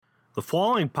The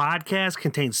following podcast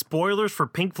contains spoilers for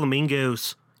Pink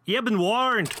Flamingos. You've been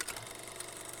warned.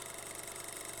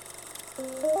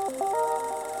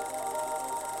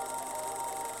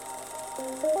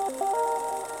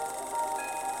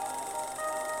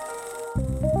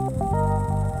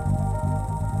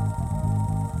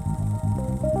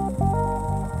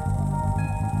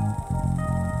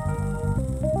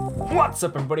 What's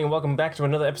up, everybody, and welcome back to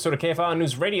another episode of KFR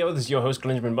News Radio. This is your host,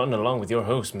 Glenn Button, along with your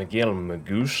host, Miguel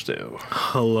Magusto.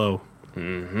 Hello.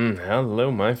 Hello,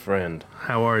 my friend.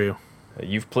 How are you?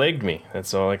 You've plagued me.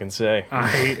 That's all I can say.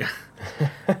 I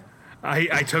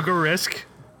took a risk.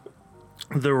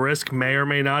 The risk may or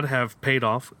may not have paid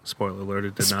off. Spoiler alert,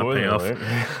 it did not pay off.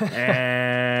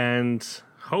 And,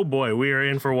 oh boy, we are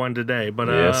in for one today. But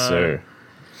yes, sir.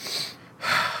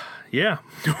 Yeah.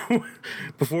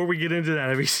 Before we get into that,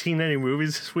 have you seen any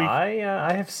movies this week?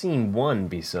 I have seen one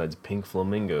besides Pink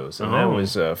Flamingos, and that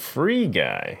was Free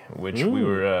Guy, which we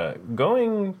were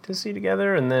going to see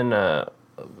together, and then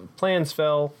plans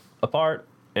fell apart,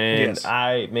 and yes.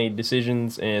 I made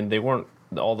decisions, and they weren't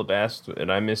all the best,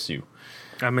 and I miss you.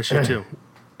 I miss you too.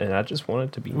 And I just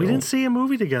wanted to be. We didn't see a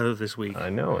movie together this week. I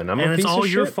know, and it's all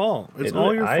your fault. It's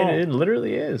all your fault. It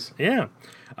literally is. Yeah.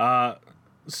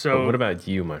 So but what about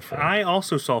you, my friend? I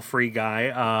also saw Free Guy.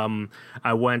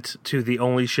 I went to the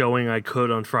only showing I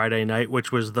could on Friday night,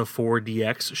 which was the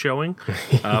 4DX showing.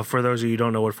 For those of you who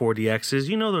don't know what 4DX is,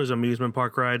 you know those amusement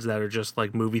park rides that are just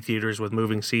like movie theaters with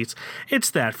moving seats? It's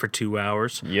that for 2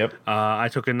 hours. Yep. I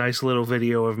took a nice little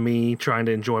video of me trying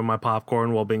to enjoy my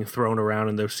popcorn while being thrown around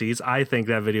in those seats. I think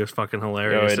that video is fucking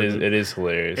hilarious. No, it is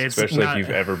hilarious, especially if you've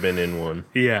ever been in one.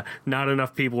 Yeah, not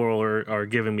enough people are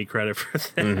giving me credit for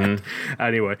that.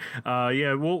 Mm-hmm. Anyway,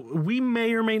 yeah, well, we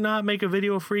may or may not make a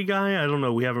video of Free Guy. I don't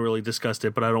know. We haven't really discussed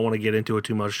it, but I don't want to get into it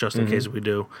too much just in case we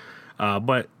do.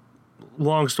 But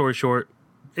long story short,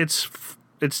 it's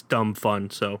dumb fun.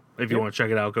 So if you want to check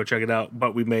it out, go check it out.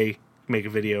 But we may make a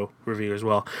video review as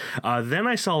well. Then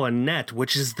I saw Annette,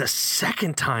 which is the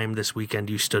second time this weekend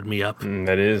you stood me up.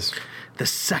 That is. The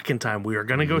second time we were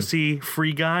going to go see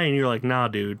Free Guy, and you're like, nah,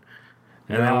 dude.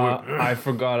 And I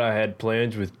forgot I had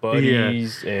plans with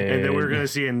buddies. Yeah. And then we were going to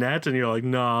see Annette, and you're like,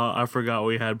 nah, I forgot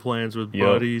we had plans with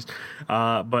buddies.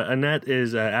 But Annette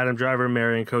is Adam Driver,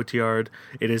 Marion Cotillard.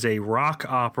 It is a rock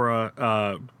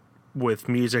opera with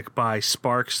music by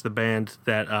Sparks, the band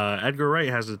that Edgar Wright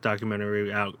has a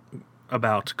documentary out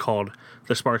about called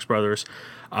The Sparks Brothers.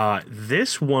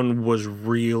 This one was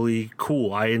really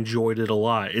cool. I enjoyed it a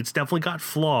lot. It's definitely got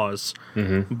flaws,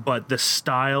 but the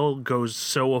style goes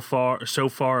so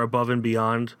far above and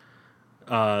beyond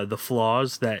the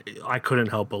flaws that I couldn't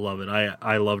help but love it.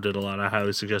 I loved it a lot. I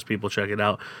highly suggest people check it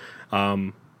out.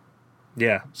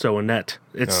 Yeah, so Annette.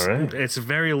 It's a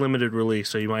very limited release,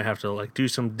 so you might have to like do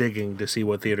some digging to see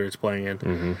what theater it's playing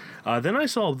in. Then I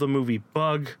saw the movie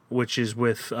Bug, which is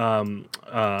with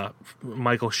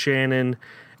Michael Shannon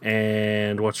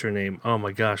and what's her name? Oh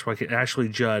my gosh, Ashley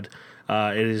Judd.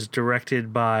 It is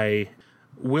directed by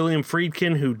William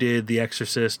Friedkin, who did The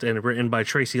Exorcist, and written by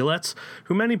Tracy Letts,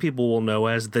 who many people will know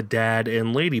as the dad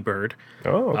in Lady Bird.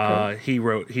 Oh, okay. He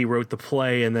wrote the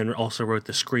play and then also wrote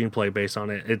the screenplay based on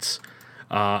it. It's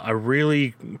a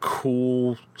really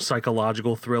cool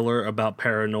psychological thriller about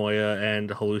paranoia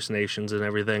and hallucinations and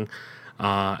everything,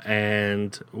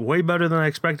 and way better than I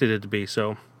expected it to be.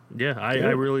 So, yeah, I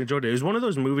really enjoyed it. It was one of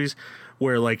those movies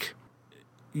where, like,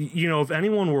 you know, if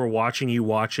anyone were watching you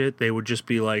watch it, they would just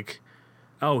be like,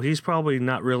 oh, he's probably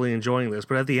not really enjoying this.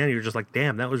 But at the end, you're just like,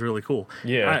 damn, that was really cool.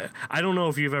 Yeah. I don't know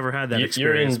if you've ever had that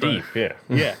experience. You're in deep, yeah.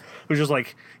 Yeah. It was just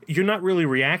like, you're not really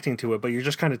reacting to it, but you're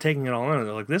just kind of taking it all in. And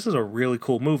they're like, this is a really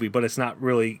cool movie, but it's not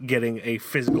really getting a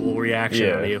physical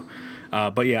reaction on you.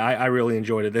 But yeah, I really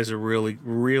enjoyed it. There's a really,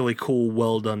 really cool,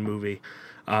 well-done movie.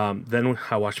 Then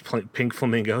I watched Pink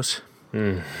Flamingos.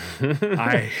 I'm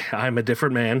a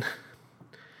different man.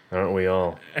 Aren't we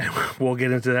all? We'll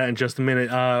get into that in just a minute.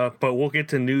 But we'll get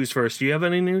to news first. Do you have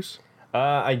any news?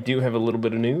 I do have a little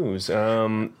bit of news.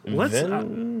 I'm going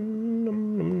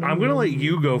to let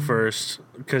you go first,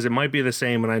 because it might be the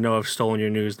same, and I know I've stolen your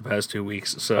news the past 2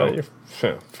 weeks. So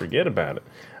forget about it.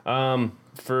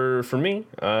 For me,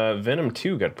 Venom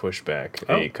 2 got pushed back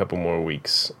a couple more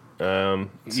weeks.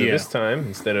 This time,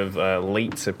 instead of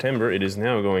late September, it is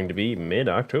now going to be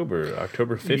mid-October,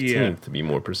 October 15th to be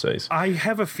more precise. I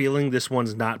have a feeling this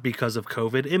one's not because of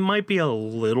COVID. It might be a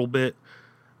little bit,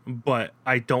 but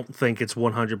I don't think it's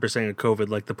 100% of COVID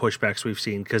like the pushbacks we've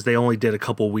seen, because they only did a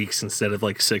couple weeks instead of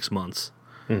like 6 months.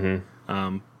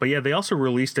 But yeah, they also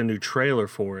released a new trailer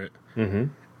for it.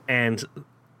 And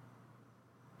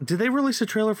did they release a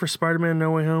trailer for Spider-Man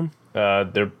No Way Home?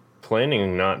 They're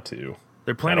planning not to.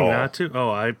 They're planning not to? Oh,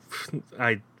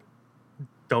 I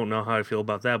don't know how I feel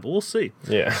about that, but we'll see.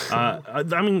 Yeah.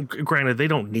 I mean, granted, they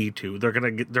don't need to. They're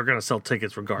gonna sell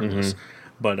tickets regardless.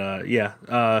 But yeah.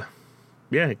 Got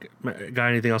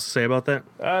anything else to say about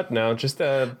that? No, just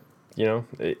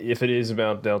if it is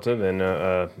about Delta, then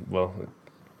well,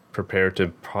 prepare to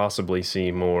possibly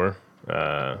see more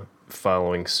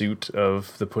following suit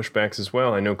of the pushbacks as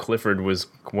well. I know Clifford was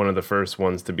one of the first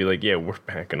ones to be like, yeah, we're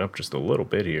backing up just a little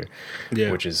bit here. Yeah.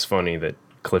 Which is funny that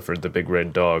Clifford the big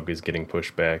red dog is getting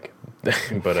pushed back.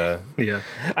 But yeah.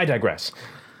 I digress.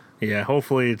 Yeah,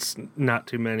 hopefully it's not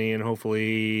too many, and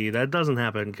hopefully that doesn't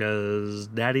happen because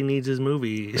Daddy needs his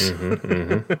movies.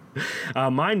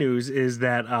 My news is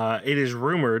that it is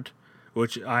rumored,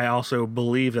 which I also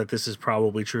believe that this is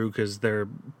probably true because they're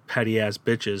petty-ass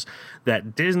bitches,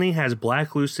 that Disney has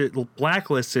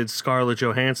blacklisted Scarlett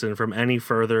Johansson from any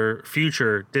further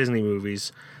future Disney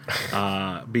movies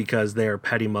because they're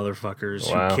petty motherfuckers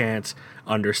who can't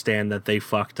understand that they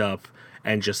fucked up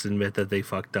and just admit that they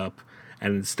fucked up,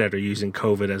 and instead are using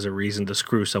COVID as a reason to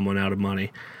screw someone out of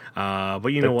money. But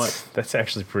you know what? That's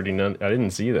actually pretty I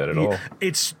didn't see that at all.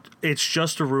 It's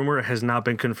just a rumor. It has not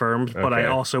been confirmed, but I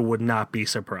also would not be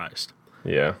surprised.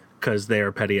 Yeah. Because they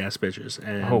are petty-ass bitches.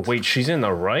 And oh, wait, she's in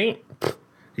the right?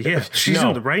 Yeah, she's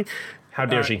in the right. How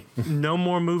dare she? No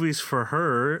more movies for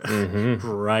her,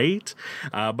 right?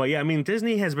 But yeah, I mean,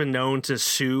 Disney has been known to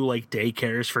sue like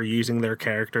daycares for using their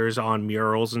characters on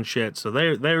murals and shit. So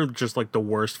they're just like the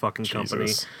worst fucking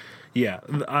company. Yeah,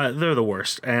 they're the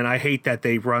worst, and I hate that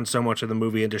they run so much of the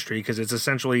movie industry because it's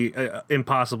essentially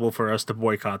impossible for us to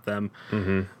boycott them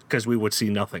because we would see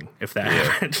nothing if that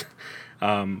happened.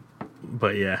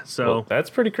 But yeah, so that's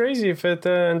pretty crazy if it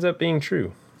ends up being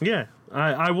true. Yeah.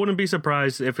 I wouldn't be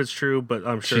surprised if it's true, but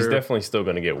I'm sure... She's definitely still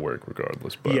going to get work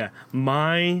regardless. But yeah,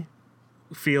 my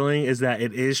feeling is that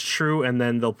it is true, and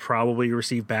then they'll probably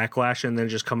receive backlash and then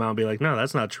just come out and be like, no,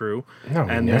 that's not true. No,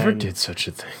 we never did such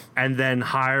a thing. And then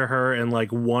hire her in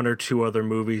like one or two other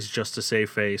movies just to save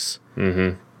face,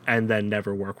 and then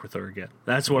never work with her again.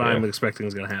 That's what I'm expecting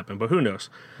is going to happen, but who knows?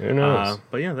 Who knows?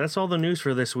 But yeah, that's all the news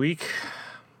for this week.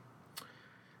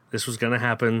 This was going to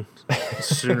happen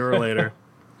sooner or later.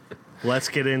 Let's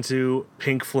get into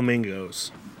Pink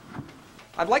Flamingos.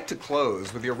 I'd like to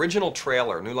close with the original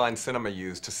trailer New Line Cinema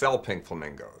used to sell Pink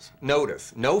Flamingos.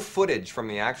 Notice, no footage from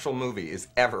the actual movie is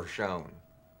ever shown.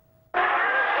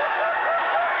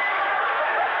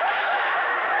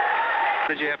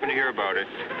 Did you happen to hear about it?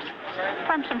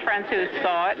 From some friends who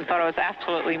saw it and thought it was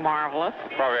absolutely marvelous.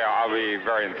 Probably I'll be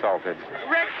very insulted.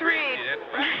 Rex Reed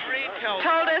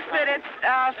told us that it's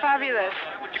fabulous.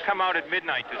 Would you come out at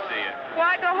midnight to see it?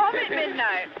 Why go home at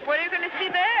midnight? What are you going to see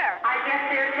there? I guess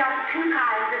there are just two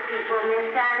kinds of people,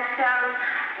 Miss Sandstone.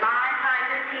 My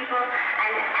kind of people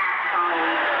and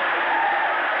assholes.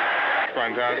 It's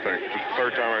fantastic. It's the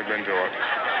third time I've been to it.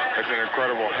 It's an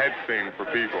incredible head scene for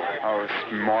people. Oh, it's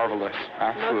marvelous.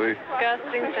 Absolutely. Most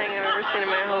disgusting thing I've ever seen in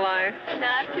my whole life.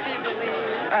 Not to be believed.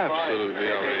 Absolutely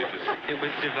outrageous. It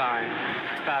was divine.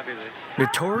 Fabulous.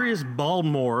 Notorious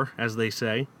Baltimore, as they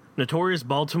say. Notorious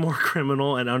Baltimore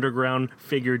criminal and underground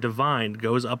figure Divine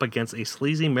goes up against a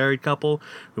sleazy married couple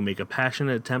who make a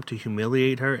passionate attempt to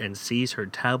humiliate her and seize her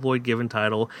tabloid-given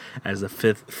title as the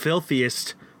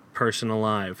filthiest person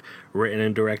alive. Written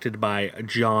and directed by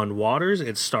John Waters,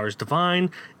 it stars Divine,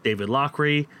 David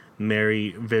Lochary,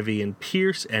 Mary Vivian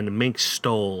Pierce, and Mink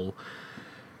Stoll.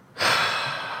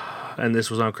 And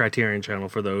this was on Criterion Channel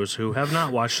for those who have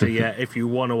not watched it yet. If you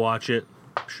want to watch it,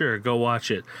 sure, go watch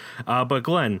it. But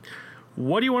Glenn,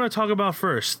 what do you want to talk about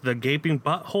first? The gaping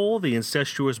butthole, the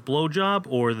incestuous blowjob,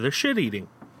 or the shit eating?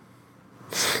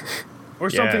 Or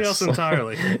something else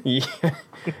entirely?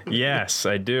 Yes,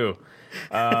 I do.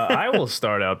 I will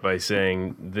start out by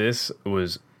saying this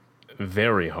was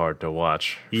very hard to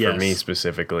watch for me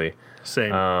specifically.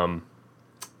 Same.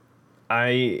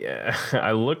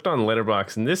 I looked on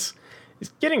Letterboxd, and this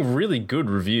is getting really good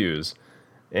reviews,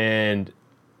 and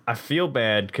I feel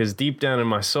bad because deep down in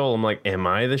my soul, I'm like, am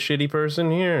I the shitty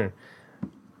person here,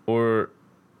 or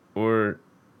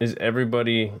is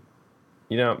everybody?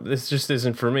 You know, this just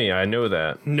isn't for me. I know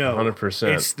that. No,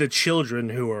 100%. It's the children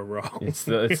who are wrong. It's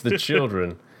the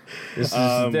children. This is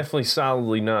definitely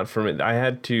solidly not for me. I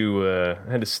had to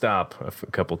stop a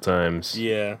couple times.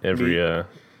 Yeah, every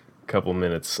couple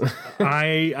minutes.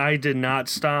 I did not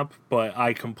stop, but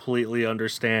I completely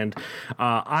understand.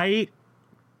 I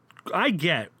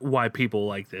get why people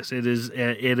like this. It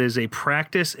is a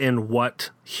practice in what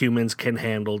humans can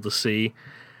handle to see.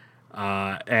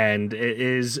 And it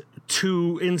is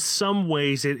in some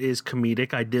ways it is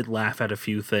comedic. I did laugh at a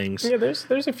few things. Yeah,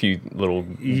 there's a few little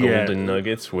golden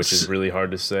nuggets, which is really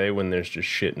hard to say when there's just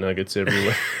shit nuggets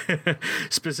everywhere.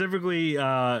 Specifically,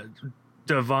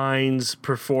 Divine's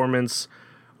performance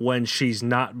when she's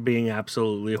not being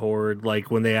absolutely horrid,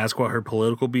 like when they ask what her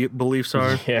political beliefs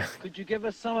are. Yeah. Could you give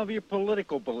us some of your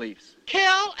political beliefs?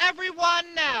 Kill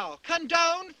everyone now.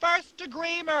 Condone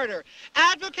first-degree murder.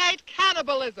 Advocate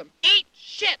cannibalism. Eat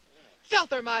shit.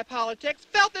 Filth are my politics.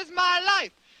 Filth is my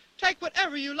life. Take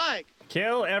whatever you like.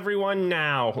 Kill everyone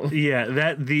now. Yeah,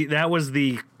 that was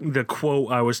the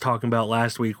quote I was talking about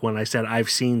last week when I said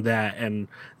I've seen that and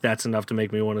that's enough to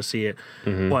make me want to see it.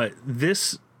 But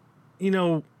this,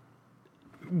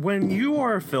 when you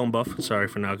are a film buff, sorry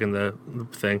for knocking the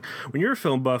thing. When you're a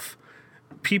film buff,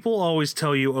 people always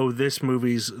tell you, oh, this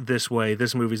movie's this way,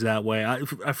 this movie's that way.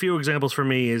 A few examples for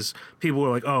me is people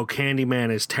are like, oh,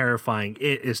 Candyman is terrifying.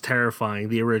 It is terrifying.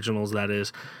 The originals, that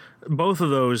is. Both of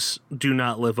those do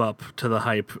not live up to the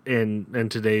hype in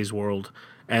today's world,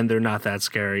 and they're not that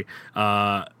scary.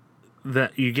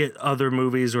 That you get other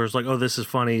movies where it's like, oh, this is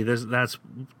funny, this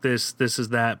is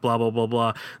that, blah blah blah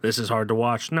blah. This is hard to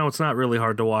watch. No, it's not really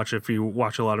hard to watch if you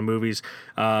watch a lot of movies.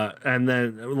 And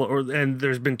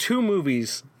there's been 2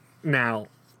 movies now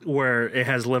where it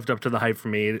has lived up to the hype for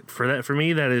me. For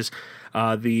me, that is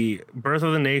the Birth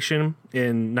of the Nation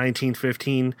in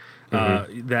 1915.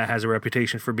 That has a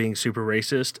reputation for being super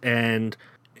racist, and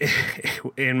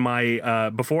in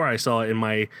my before I saw it in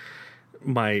my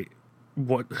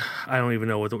what I don't even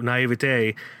know what the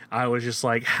naivete, I was just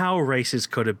like, how racist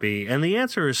could it be? And the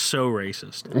answer is so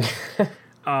racist.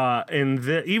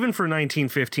 Even for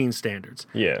 1915 standards.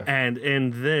 Yeah. And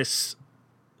in this,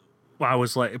 I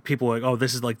was like, people were like, oh,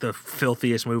 this is like the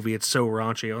filthiest movie. It's so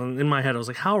raunchy. And in my head, I was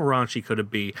like, how raunchy could it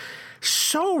be?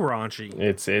 So raunchy.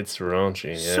 It's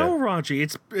raunchy. Yeah. So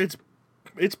raunchy.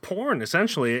 It's porn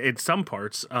essentially in some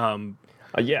parts.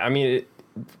 Yeah, I mean,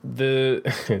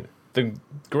 the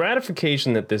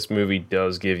gratification that this movie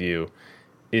does give you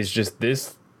is just,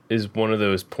 this is one of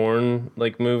those porn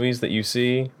like movies that you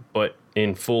see, but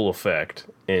in full effect,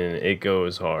 and it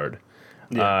goes hard.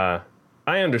 Yeah.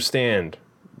 I understand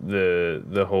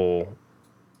the whole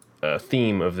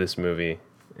theme of this movie,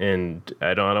 and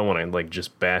I don't want to like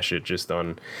just bash it just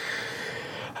on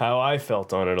how I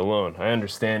felt on it alone. I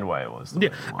understand why it was.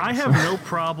 I have no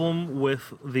problem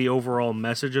with the overall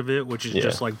message of it, which is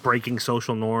just like breaking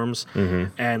social norms.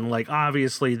 And like,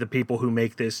 obviously the people who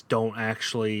make this don't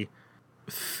actually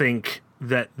think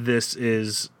that this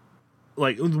is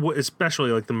like,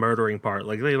 especially like the murdering part,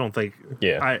 like they don't think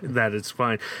that it's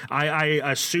fine. I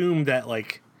assume that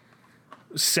like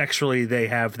sexually they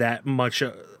have that much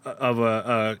of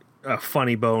a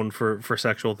funny bone for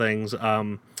sexual things.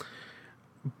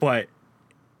 But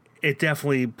it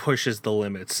definitely pushes the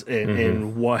limits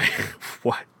in what.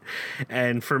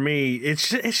 And for me, it's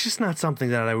just not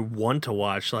something that I want to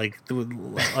watch. Like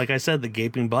I said, the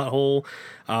gaping butthole,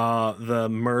 the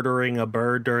murdering a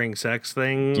bird during sex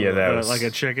thing, that was... like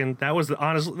a chicken. That was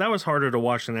honestly, that was harder to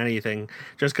watch than anything.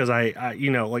 Just because I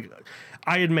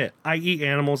admit I eat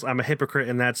animals. I'm a hypocrite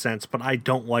in that sense, but I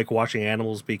don't like watching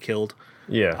animals be killed.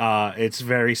 Yeah, it's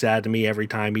very sad to me every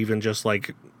time, even just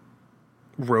like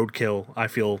roadkill. I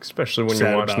feel, especially when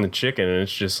you're watching the chicken and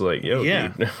it's just like, yo,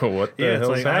 dude, what the hell's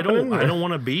like, happening? I don't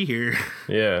want to be here.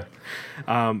 Yeah.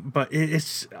 But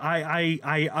it's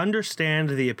I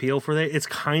understand the appeal for that. It's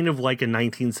kind of like a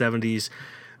 1970s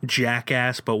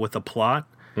Jackass, but with a plot.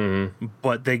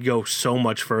 But they go so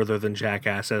much further than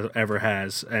Jackass ever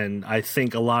has, and I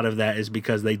think a lot of that is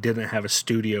because they didn't have a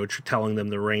studio telling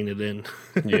them to rein it in.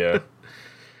 Yeah.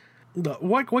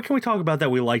 What can we talk about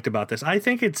that we liked about this? I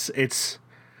think it's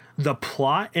the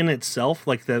plot in itself,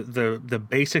 like the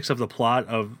basics of the plot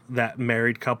of that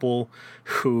married couple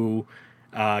who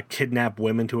kidnap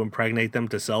women to impregnate them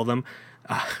to sell them,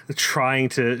 trying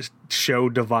to show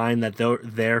Divine that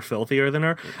they're filthier than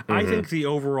her. I think the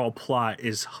overall plot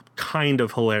is kind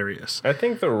of hilarious. I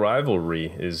think the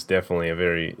rivalry is definitely a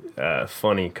very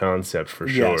funny concept for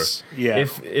sure. Yes. Yeah.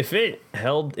 If it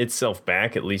held itself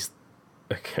back at least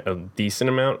a decent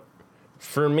amount,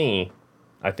 for me,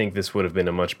 I think this would have been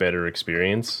a much better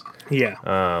experience. Yeah.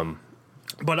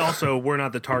 But also, we're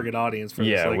not the target audience for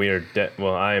this. Yeah, we are.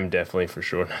 Well, I am definitely for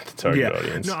sure not the target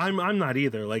audience. No, I'm not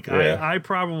either. Like, I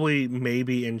probably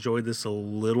maybe enjoyed this a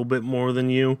little bit more than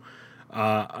you.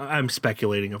 I'm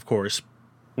speculating, of course.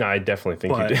 No, I definitely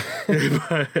think you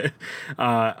did.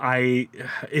 But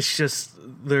it's just,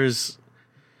 there's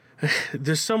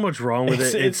There's so much wrong with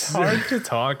it. It's hard to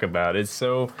talk about. It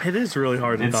is really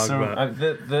hard to talk about.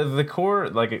 The core,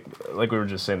 like we were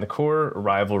just saying, the core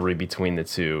rivalry between the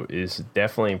two is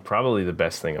definitely probably the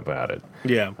best thing about it.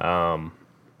 Yeah.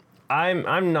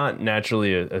 I'm not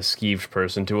naturally a skeeved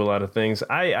person to a lot of things.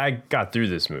 I got through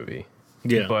this movie.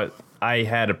 Yeah. But I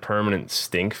had a permanent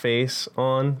stink face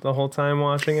on the whole time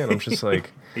watching it. I'm just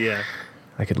like, yeah.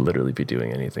 I could literally be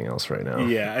doing anything else right now.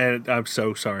 Yeah, and I'm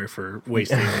so sorry for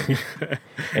wasting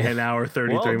an hour,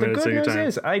 33 minutes of your time. The good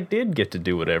news is I did get to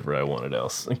do whatever I wanted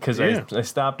else. Because I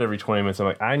stopped every 20 minutes. I'm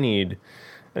like, I need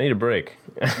a break.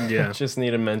 Yeah. I just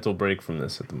need a mental break from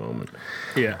this at the moment.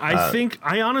 Yeah,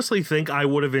 I honestly think I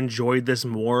would have enjoyed this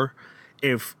more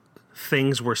if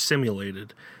things were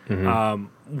simulated.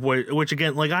 Which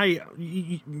again, like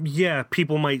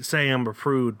people might say I'm a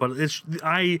prude, but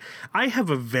I have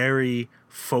a very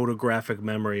photographic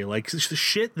memory. Like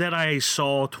shit that I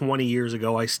saw 20 years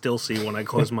ago, I still see when I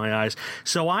close my eyes.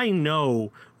 So I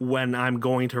know when I'm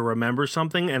going to remember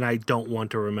something and I don't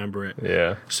want to remember it.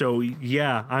 Yeah. So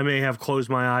yeah, I may have closed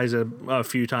my eyes a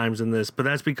few times in this, but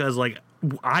that's because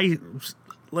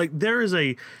there is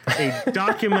a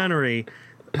documentary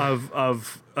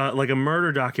of like a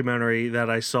murder documentary that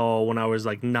I saw when I was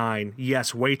like 9.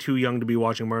 Yes, way too young to be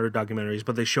watching murder documentaries,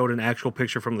 but they showed an actual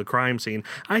picture from the crime scene.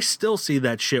 I still see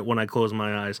that shit when I close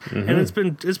my eyes, and it's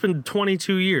been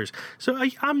 22 years. So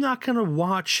I'm not gonna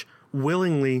watch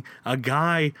willingly a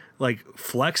guy like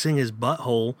flexing his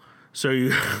butthole. So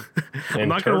I'm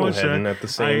not going to watch that at the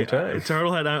same time.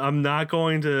 Turtlehead. I'm not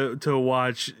going to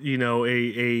watch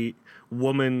a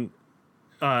woman.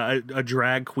 A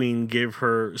drag queen give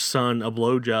her son a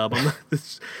blowjob.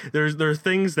 There are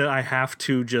things that I have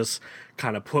to just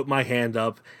kind of put my hand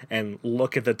up and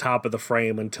look at the top of the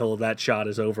frame until that shot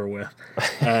is over with.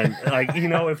 And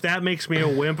if that makes me a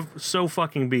wimp, so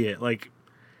fucking be it. Like,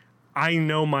 I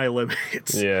know my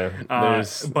limits. Yeah,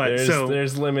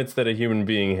 there's limits that a human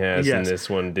being has, and this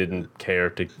one didn't care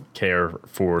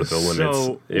for the limits.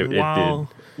 So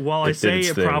while I say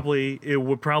it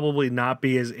would probably not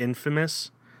be as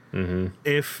infamous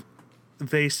if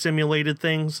they simulated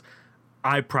things,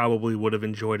 I probably would have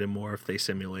enjoyed it more if they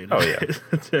simulated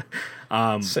it.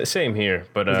 Same here,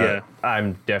 but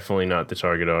I'm definitely not the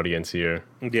target audience here.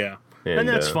 Yeah. And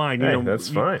that's fine. That's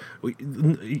fine.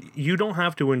 You don't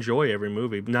have to enjoy every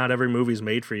movie. Not every movie's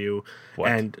made for you.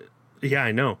 What? And yeah,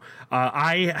 I know.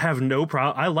 I have no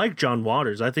problem. I like John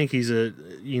Waters. I think he's an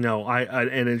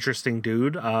interesting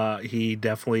dude. He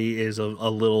definitely is a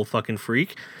little fucking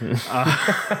freak.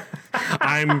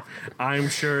 I'm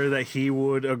sure that he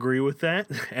would agree with that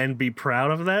and be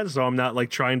proud of that. So I'm not like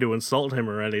trying to insult him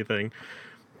or anything.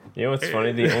 You know what's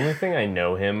funny? The only thing I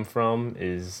know him from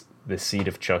is The Seed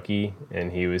of Chucky,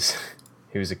 and he was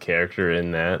a character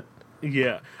in that.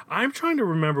 Yeah, I'm trying to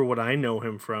remember what I know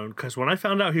him from, because when I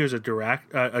found out he was a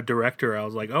director, I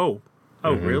was like, oh,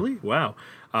 really? Wow.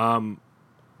 Let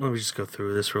me just go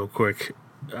through this real quick.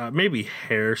 Maybe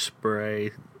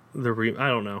Hairspray. I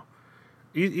don't know.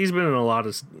 He's been in a lot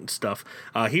of stuff.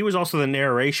 He was also the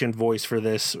narration voice for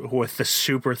this with the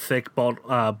super thick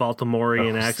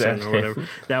Baltimorean accent or whatever.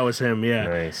 That was him, yeah.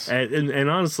 Nice. And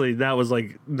honestly, that was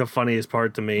like the funniest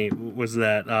part to me was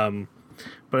that.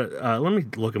 But let me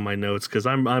look at my notes because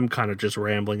I'm kind of just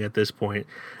rambling at this point.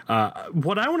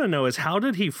 What I want to know is, how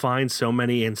did he find so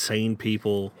many insane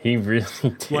people? He really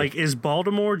did. Like, is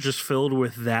Baltimore just filled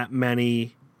with that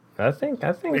many? I think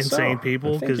insane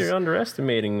people. I think you're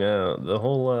underestimating the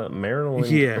whole Maryland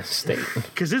state.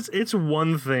 Because it's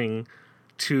one thing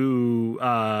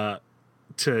to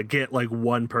get like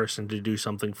one person to do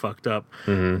something fucked up,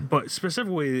 but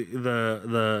specifically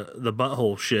the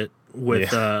butthole shit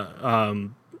with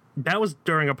that was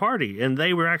during a party, and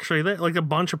they were actually there. Like, a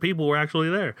bunch of people were actually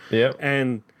there. Yeah,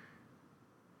 and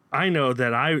I know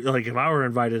that if I were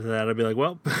invited to that, I'd be like,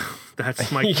 well,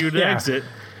 that's my cue to exit.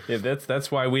 Yeah,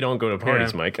 that's why we don't go to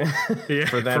parties, Mike.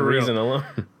 For that reason alone.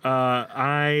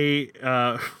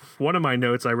 One of my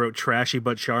notes, I wrote trashy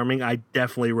but charming. I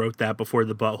definitely wrote that before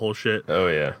the butthole shit. Oh,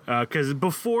 yeah. Because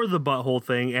before the butthole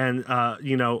thing and,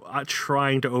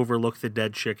 trying to overlook the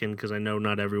dead chicken, because I know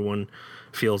not everyone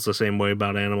feels the same way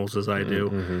about animals as I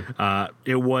do. I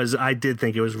did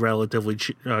think it was relatively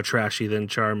trashy than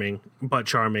charming, but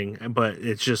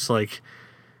it's just like,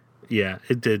 yeah,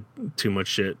 it did too much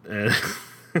shit.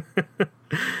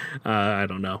 I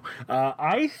don't know.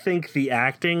 I think the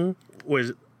acting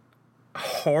was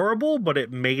horrible, but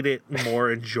it made it more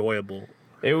enjoyable.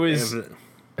 It was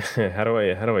how do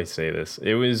I say this?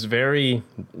 It was very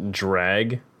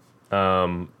drag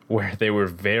where they were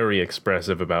very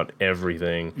expressive about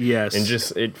everything. Yes. And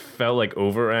just, it felt like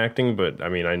overacting, but I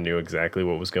mean, I knew exactly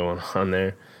what was going on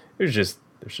there. It's just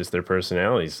their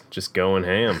personalities just going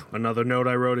ham. Another note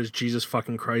I wrote is Jesus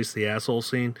fucking Christ, the asshole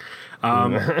scene.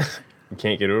 You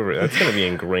can't get over it. That's going to be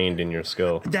ingrained in your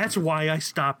skull. That's why I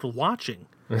stopped watching.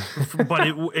 But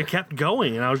it kept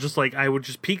going, and I was just like, I would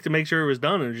just peek to make sure it was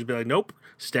done, and just be like, nope,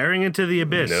 staring into the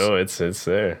abyss. No, it's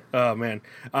there. Oh, man.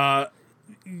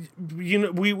 You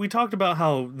know, we talked about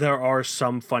how there are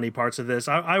some funny parts of this.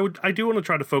 I do want to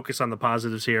try to focus on the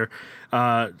positives here.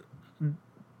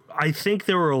 I think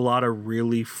there were a lot of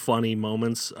really funny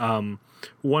moments.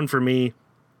 One for me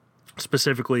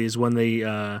specifically is when they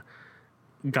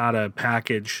got a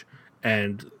package,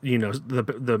 and you know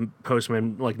the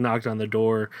postman like knocked on the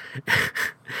door,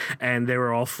 and they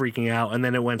were all freaking out, and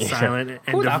then it went silent.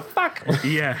 And Who the fuck?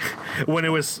 Yeah, when it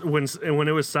was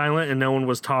silent and no one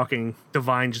was talking,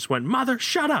 Divine just went, "Mother,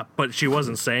 shut up!" But she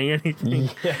wasn't saying anything.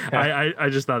 Yeah. I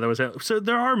just thought that was so.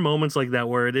 There are moments like that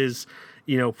where it is,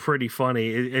 you know, pretty funny.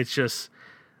 It's just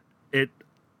you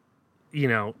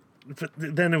know.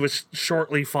 Then it was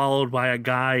shortly followed by a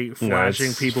guy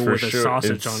flashing people with a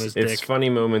sausage on his dick. Its funny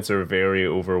moments are very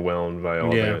overwhelmed by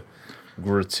all the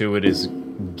gratuitous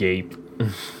gape.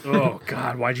 Oh,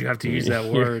 God, why'd you have to use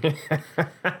that word?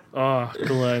 Oh,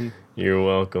 Glenn. You're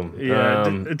welcome.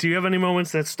 Yeah. Do you have any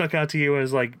moments that stuck out to you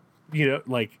as, like, you know,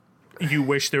 like, you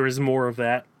wish there was more of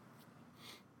that?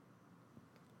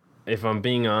 If I'm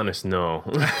being honest, no.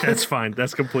 That's fine.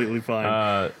 That's completely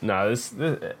fine. No, this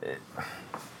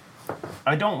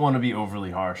I don't want to be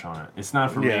overly harsh on it. It's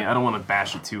not for me. I don't want to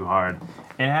bash it too hard.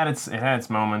 It had its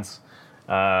moments.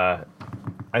 I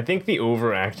think the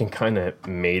overacting kind of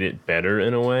made it better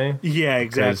in a way. Yeah,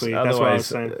 exactly. That's what I was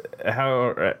saying.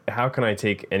 How can I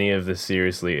take any of this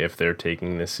seriously if they're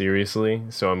taking this seriously?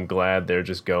 So I'm glad they're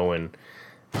just going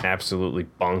absolutely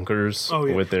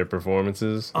bonkers with their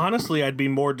performances. Honestly, I'd be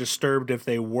more disturbed if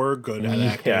they were good at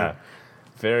acting. Yeah.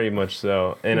 Very much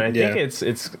so, and I think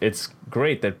it's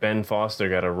great that Ben Foster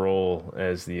got a role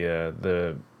as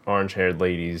the orange-haired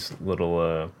lady's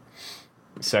little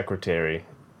secretary.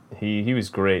 He was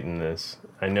great in this.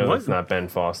 I know that's not Ben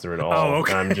Foster at all. Oh,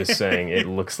 okay. I'm just saying it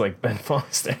looks like Ben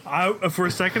Foster. For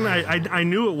a second, I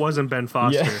knew it wasn't Ben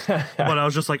Foster, but I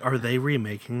was just like, are they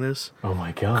remaking this? Oh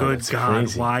my God! Good God,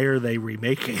 crazy. why are they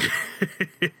remaking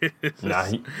it?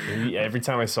 Nah, every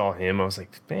time I saw him, I was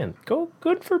like, man,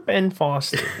 good for Ben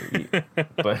Foster.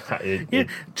 But it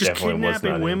just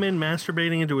kidnapping women,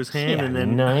 masturbating into his hand, and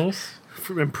then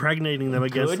impregnating them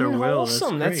against their will.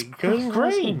 Wholesome. That's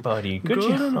great, buddy. Good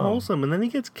and wholesome. And then he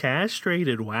gets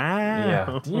castrated. Wow.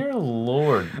 Yeah, dear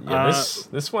Lord. Yeah,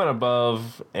 this went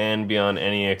above and beyond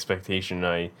any expectation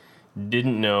I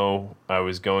didn't know I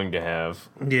was going to have.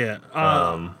 Yeah.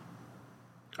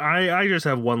 I just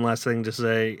have one last thing to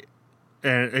say,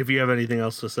 and if you have anything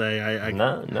else to say,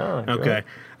 no. Okay.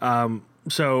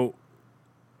 So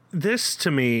this to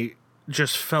me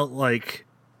just felt like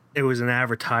it was an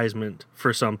advertisement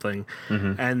for something.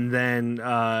 Mm-hmm. And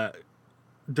then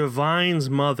Divine's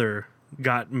mother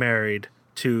got married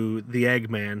to the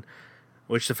Eggman,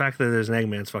 which the fact that there's an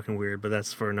Eggman is fucking weird, but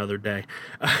that's for another day.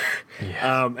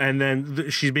 And then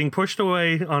she's being pushed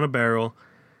away on a barrel,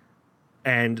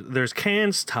 and there's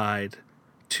cans tied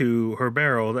to her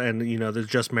barrel, and, you know, they're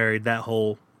just married, that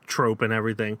whole trope and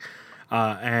everything.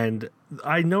 And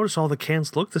I noticed all the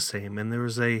cans look the same, and there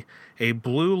was a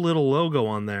blue little logo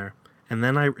on there. And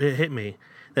then it hit me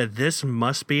that this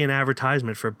must be an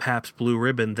advertisement for Pabst Blue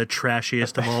Ribbon, the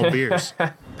trashiest of all beers.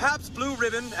 Pabst Blue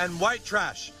Ribbon and white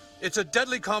trash. It's a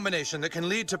deadly combination that can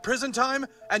lead to prison time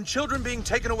and children being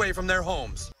taken away from their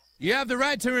homes. You have the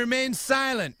right to remain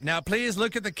silent. Now please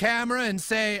look at the camera and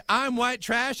say, I'm white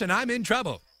trash and I'm in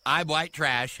trouble. I'm white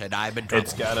trash and I'm in trouble.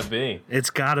 It's gotta be. It's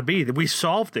gotta be. We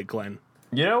solved it, Glenn.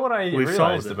 You know what I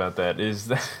realized about that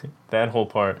is that whole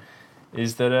part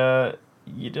is that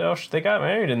you know, they got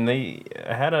married and they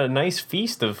had a nice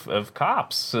feast of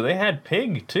cops. So they had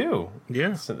pig too.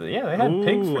 Yeah. So, they had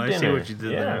pig for dinner. I see what you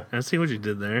did there. I see what you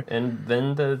did there. And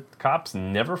then the cops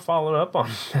never followed up on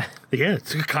that. Yeah,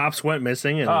 the cops went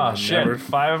missing. And shit.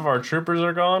 5 of our troopers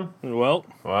are gone? Well.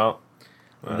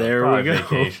 There we go.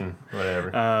 Vacation,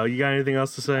 whatever. You got anything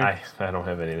else to say? I don't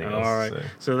have anything else to say.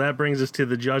 So that brings us to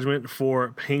the judgment for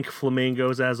Pink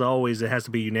Flamingos. As always, it has to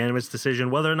be a unanimous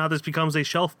decision. Whether or not this becomes a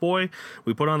shelf boy,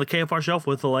 we put on the KFR shelf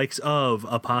with the likes of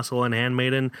Apostle and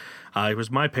Handmaiden. It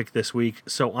was my pick this week,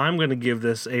 so I'm going to give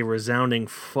this a resounding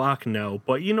fuck no.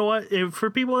 But you know what? For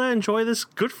people that enjoy this,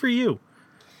 good for you.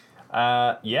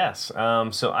 Yes.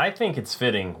 So I think it's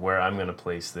fitting where I'm going to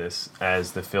place this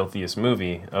as the filthiest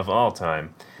movie of all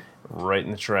time. Right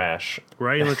in the trash.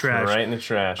 Right in the trash. Right in the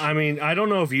trash. I mean, I don't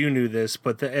know if you knew this,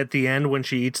 but at the end when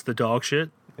she eats the dog shit,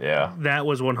 yeah, that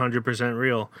was 100%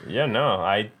 real. Yeah, no,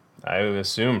 I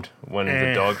assumed when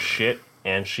the dog shit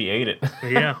and she ate it.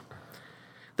 Yeah.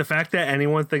 The fact that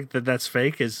anyone think that that's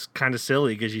fake is kind of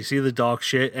silly because you see the dog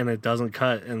shit and it doesn't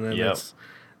cut, and then it's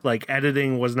like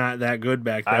editing was not that good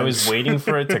back then. I was waiting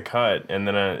for it to cut, and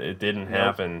then it didn't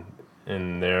happen,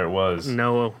 and there it was.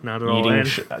 No, not at all.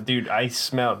 Dude, I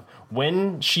smelled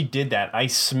when she did that. I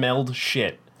smelled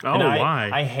shit. Oh,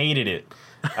 why? I hated it.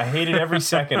 I hated every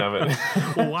second of it.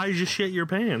 Well, why did you shit your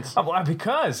pants?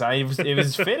 Because it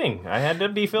was fitting. I had to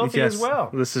be filthy as well.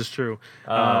 This is true.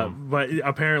 But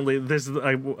apparently, this is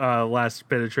last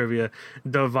bit of trivia.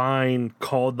 Divine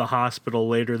called the hospital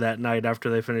later that night after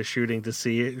they finished shooting to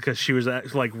see it because she was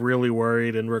like really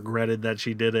worried and regretted that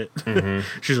she did it. Mm-hmm.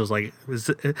 She was like,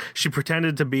 she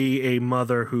pretended to be a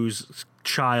mother whose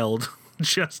child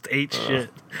just ate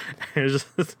shit,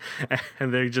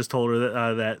 and they just told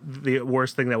her that the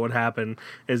worst thing that would happen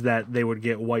is that they would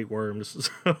get white worms.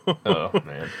 Oh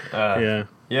man,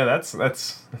 yeah,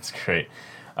 that's great.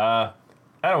 I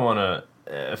don't want to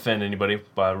offend anybody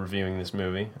by reviewing this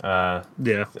movie.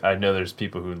 Yeah, I know there's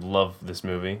people who love this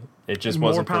movie. It just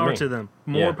wasn't for me. More power to them.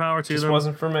 More power to them. It just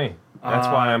wasn't for me. That's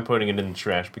why I'm putting it in the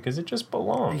trash, because it just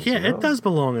belongs. Yeah, it does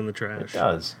belong in the trash. It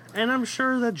does. And I'm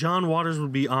sure that John Waters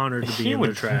would be honored to be in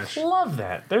the trash. He would love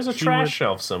that. There's a trash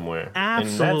shelf somewhere.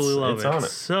 Absolutely love it. On it.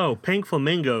 So, Pink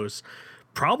Flamingos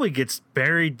probably gets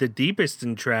buried the deepest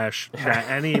in trash that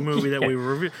any movie that we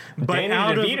review. But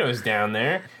Danny DeVito's down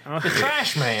there. The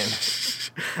trash man.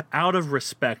 Out of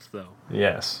respect, though.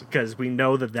 Yes. Because we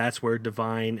know that that's where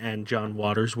Divine and John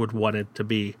Waters would want it to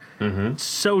be. Mm-hmm.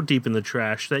 So deep in the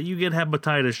trash that you get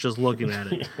hepatitis just looking at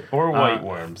it. Or white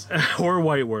worms. Or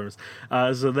white worms.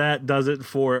 So that does it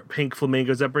for Pink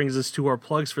Flamingos. That brings us to our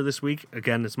plugs for this week.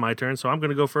 Again, it's my turn, so I'm going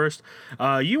to go first.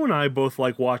 You and I both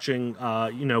like watching,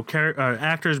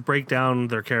 actors break down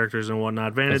their characters and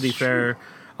whatnot. Vanity Fair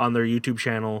on their YouTube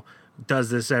channel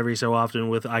does this every so often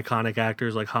with iconic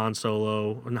actors like Han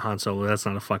Solo, that's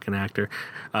not a fucking actor.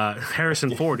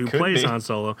 Harrison Ford, who plays Han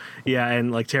Solo. Yeah,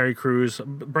 and like Terry Crews,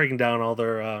 breaking down all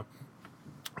their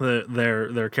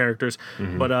characters.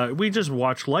 Mm-hmm. But we just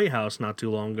watched Lighthouse not too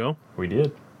long ago. We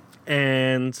did.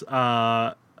 And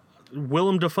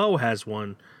Willem Dafoe has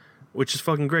one, which is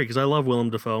fucking great because I love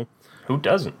Willem Dafoe. Who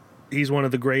doesn't? He's one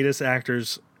of the greatest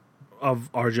actors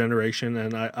of our generation,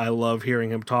 and I love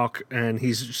hearing him talk, and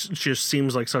he's just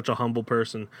seems like such a humble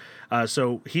person.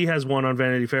 So he has one on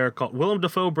Vanity Fair called Willem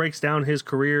Dafoe Breaks Down His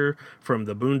Career from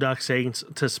the Boondock Saints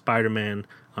to Spider-Man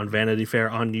on Vanity Fair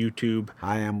on YouTube.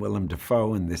 I am Willem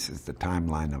Dafoe, and this is the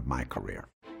timeline of my career.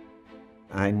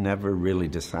 I never really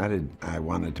decided I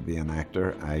wanted to be an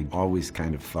actor. I always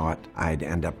kind of thought I'd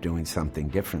end up doing something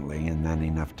differently, and then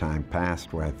enough time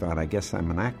passed where I thought, I guess I'm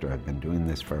an actor. I've been doing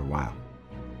this for a while.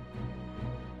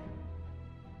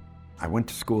 I went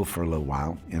to school for a little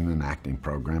while in an acting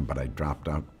program, but I dropped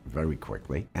out very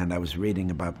quickly. And I was reading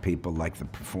about people like the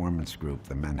Performance Group,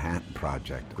 the Manhattan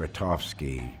Project,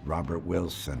 Grotowski, Robert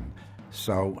Wilson.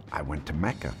 So I went to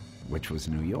Mecca, which was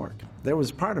New York. There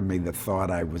was part of me that thought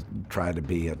I would try to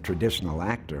be a traditional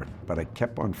actor, but I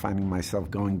kept on finding myself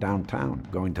going downtown,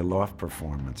 going to loft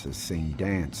performances, seeing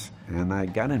dance. And I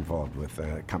got involved with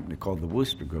a company called the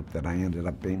Wooster Group that I ended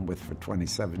up being with for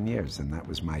 27 years, and that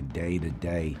was my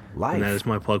day-to-day life. And that is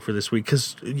my plug for this week,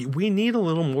 because we need a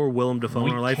little more Willem Dafoe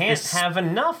in our life. We can't have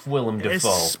enough Willem Dafoe.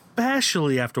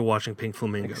 Especially after watching Pink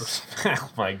Flamingos.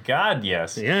 Oh my God,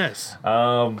 yes. Yes.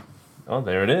 Oh,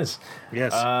 there it is.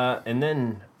 Yes. And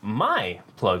then my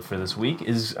plug for this week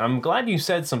is, I'm glad you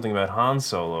said something about Han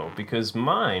Solo, because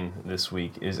mine this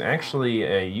week is actually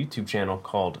a YouTube channel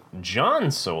called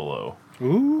John Solo.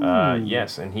 Ooh.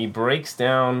 Yes, and he breaks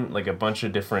down like a bunch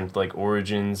of different like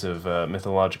origins of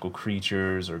mythological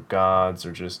creatures or gods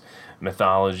or just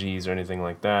mythologies or anything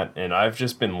like that. And I've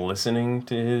just been listening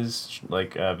to his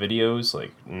like videos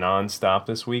like nonstop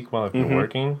this week while I've been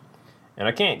working. And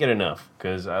I can't get enough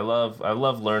because I love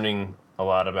learning a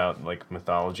lot about like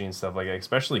mythology and stuff like that,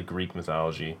 especially Greek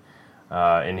mythology.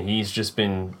 And he's just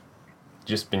been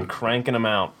cranking them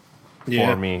out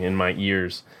for me in my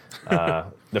ears.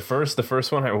 The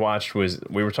first one I watched was,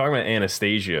 we were talking about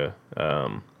Anastasia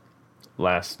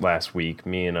last week,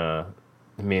 me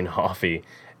and Hoffy,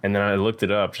 and then I looked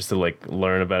it up just to like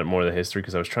learn about more of the history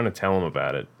because I was trying to tell him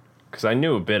about it because I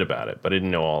knew a bit about it but I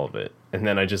didn't know all of it. And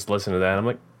then I just listened to that and I'm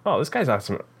like, oh, this guy's got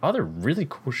some other really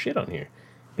cool shit on here.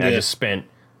 And I just spent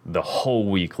the whole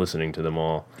week listening to them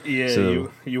all. Yeah,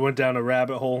 so, you went down a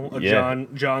rabbit hole,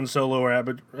 John Solo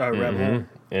rabbit hole.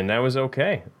 And that was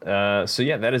okay. So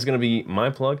yeah, that is going to be my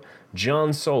plug.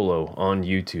 John Solo on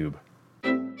YouTube.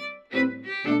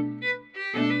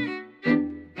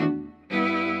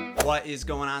 What is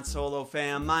going on, Solo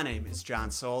fam? My name is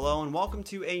John Solo, and welcome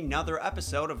to another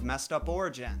episode of Messed Up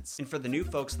Origins. And for the new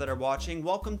folks that are watching,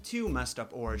 welcome to Messed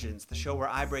Up Origins, the show where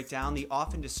I break down the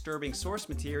often disturbing source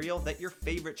material that your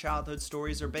favorite childhood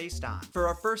stories are based on. For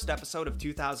our first episode of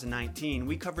 2019,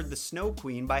 we covered The Snow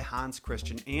Queen by Hans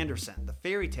Christian Andersen, the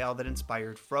fairy tale that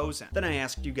inspired Frozen. Then I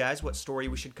asked you guys what story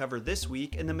we should cover this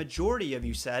week, and the majority of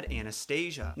you said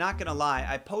Anastasia. Not gonna lie,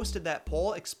 I posted that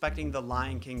poll expecting The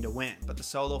Lion King to win, but the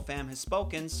Solo fam has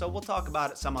spoken, so we'll talk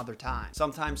about it some other time.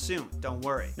 Sometime soon, don't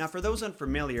worry. Now, for those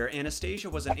unfamiliar, Anastasia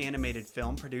was an animated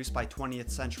film produced by 20th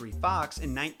Century Fox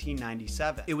in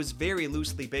 1997. It was very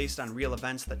loosely based on real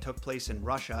events that took place in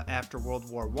Russia after World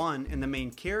War I, and the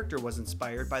main character was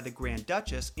inspired by the Grand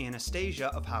Duchess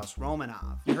Anastasia of House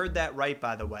Romanov. You heard that right,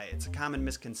 by the way. It's a common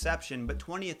misconception, but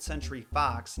 20th Century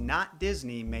Fox, not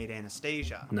Disney, made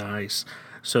Anastasia. Nice.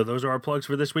 So those are our plugs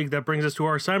for this week. That brings us to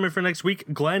our assignment for next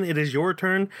week. Glenn, it is your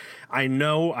turn. I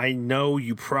know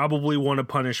you probably want to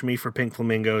punish me for Pink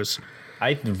Flamingos.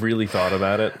 I really thought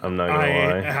about it. I'm not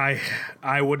gonna lie.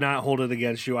 I would not hold it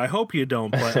against you. I hope you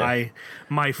don't, but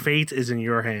my fate is in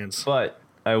your hands. But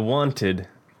I wanted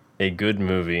a good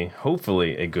movie,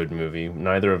 hopefully a good movie.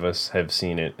 Neither of us have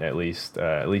seen it, at least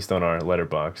on our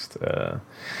Letterboxd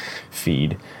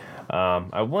feed.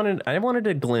 I wanted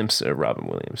a glimpse at Robin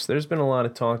Williams. There's been a lot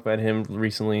of talk about him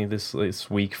recently this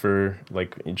week for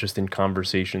just in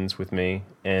conversations with me,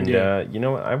 and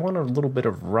I want a little bit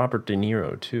of Robert De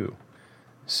Niro too.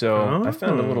 So I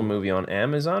found a little movie on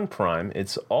Amazon Prime.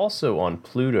 It's also on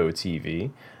Pluto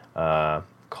TV,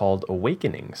 called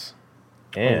Awakenings.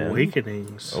 And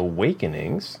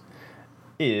Awakenings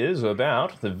is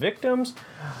about the victims.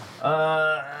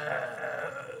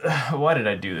 Why did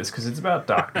I do this? Because it's about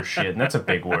doctor shit, and that's a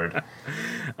big word.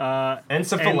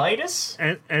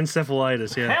 Encephalitis?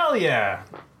 Encephalitis, yeah. Hell yeah!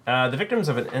 The victims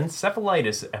of an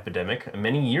encephalitis epidemic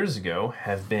many years ago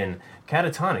have been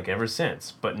catatonic ever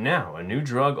since, but now a new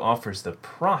drug offers the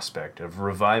prospect of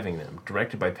reviving them.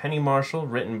 Directed by Penny Marshall,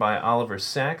 written by Oliver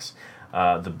Sacks,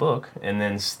 the book, and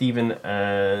then Stephen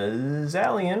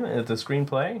Zalian at the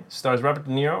screenplay. Stars Robert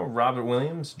De Niro, Robert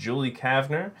Williams, Julie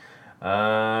Kavner,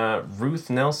 Ruth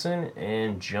Nelson,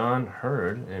 and John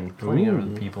Hurd, and plenty of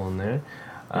other people in there.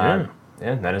 And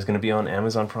that is going to be on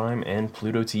Amazon Prime and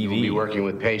Pluto TV. You'll be working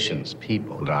with patients,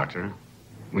 people, Doctor.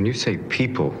 When you say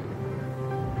people,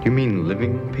 you mean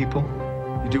living people?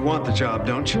 You do want the job,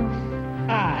 don't you?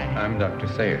 Hi. I'm Dr.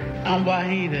 Thayer. I'm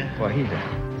Wahida.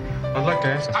 I'd like to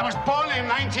ask... I was born in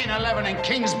 1911 in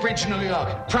Kingsbridge, New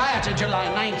York. Prior to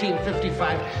July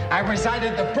 1955, I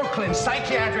resided at the Brooklyn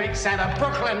Psychiatric Center,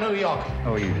 Brooklyn, New York.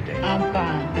 How are you today? I'm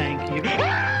fine, thank you.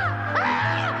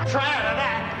 Prior to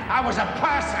that, I was a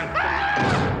person.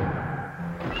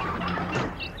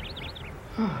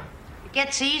 It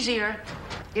gets easier.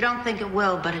 You don't think it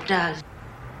will, but it does.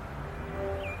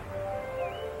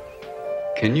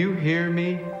 Can you hear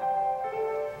me?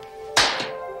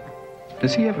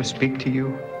 Does he ever speak to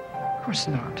you? Of course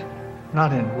not.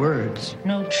 Not in words.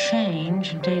 No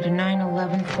change, dated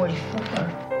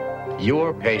 9/11/44.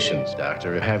 Your patients,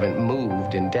 Doctor, haven't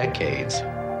moved in decades.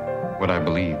 What I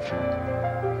believe,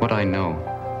 what I know,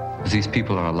 is these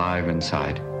people are alive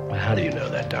inside. How do you know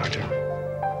that, Doctor?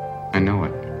 I know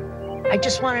it. I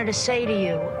just wanted to say to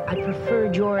you, I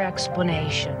preferred your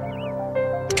explanation.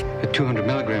 At 200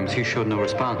 milligrams, he showed no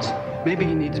response. Maybe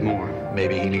he needs more.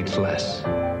 Maybe he needs less.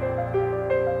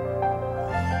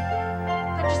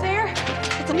 Dr. Thayer,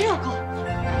 it's a miracle.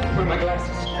 Where are my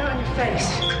glasses? They're on your face.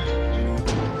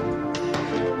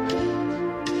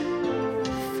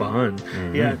 Fun.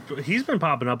 Yeah, he's been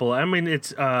popping up a lot. I mean, it's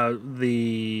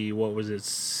the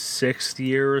 6th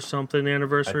year or something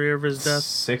anniversary of his death?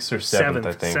 6th or 7th,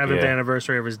 I think. 7th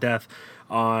anniversary of his death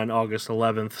on August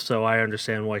 11th, so I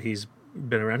understand why he's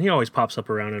been around. He always pops up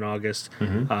around in August.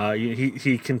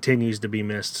 He continues to be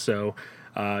missed, so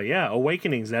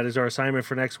Awakenings, that is our assignment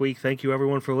for next week. Thank you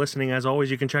everyone for listening. As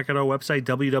always, you can check out our website,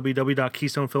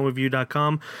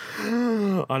 www.KeystoneFilmReview.com.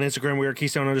 On Instagram, we are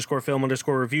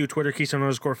Keystone_Film_Review, Twitter,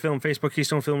 Keystone_Film, Facebook,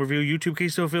 Keystone Film Review, YouTube,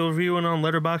 Keystone Film Review, and on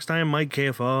Letterboxd, I am Mike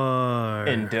KFR.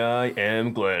 And I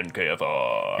am Glenn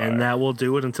KFR. And that will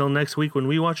do it until next week when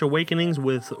we watch Awakenings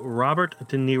with Robert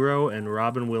De Niro and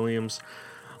Robin Williams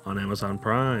on Amazon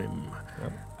Prime.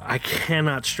 Yep. I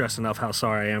cannot stress enough how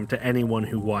sorry I am to anyone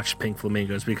who watched Pink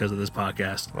Flamingos because of this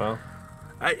podcast. Well,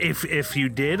 if you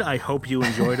did, I hope you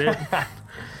enjoyed it.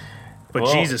 But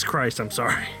Well, Jesus Christ, I'm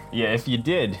sorry. Yeah, if you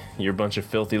did, you're a bunch of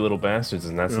filthy little bastards,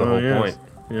 and that's the whole yes. point.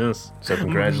 Yes. So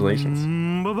congratulations.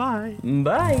 Bye-bye.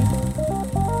 Bye.